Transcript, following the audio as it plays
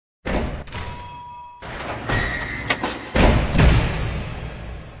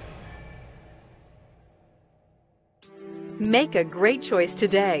Make a great choice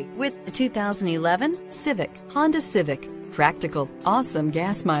today with the 2011 Honda Civic. Practical, awesome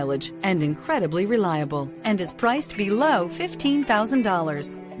gas mileage, and incredibly reliable, and is priced below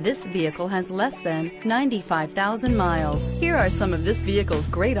 $15,000. This vehicle has less than 95,000 miles. Here are some of this vehicle's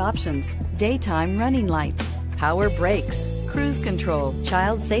great options: daytime running lights, power brakes, cruise control,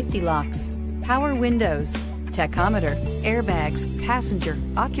 child safety locks, power windows, tachometer, airbags, passenger,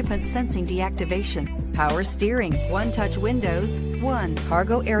 occupant sensing deactivation, power steering, one-touch windows,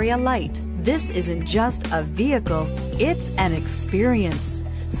 cargo area light. This isn't just a vehicle, it's an experience.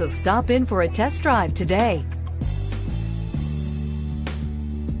 So stop in for a test drive today.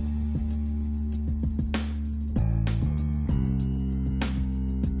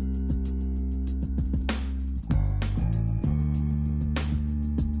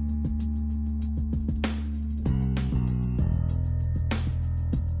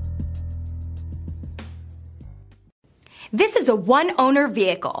 This is a one-owner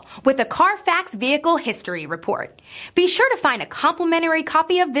vehicle with a Carfax Vehicle History Report. Be sure to find a complimentary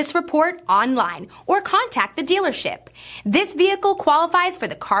copy of this report online or contact the dealership. This vehicle qualifies for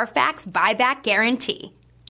the Carfax Buyback Guarantee.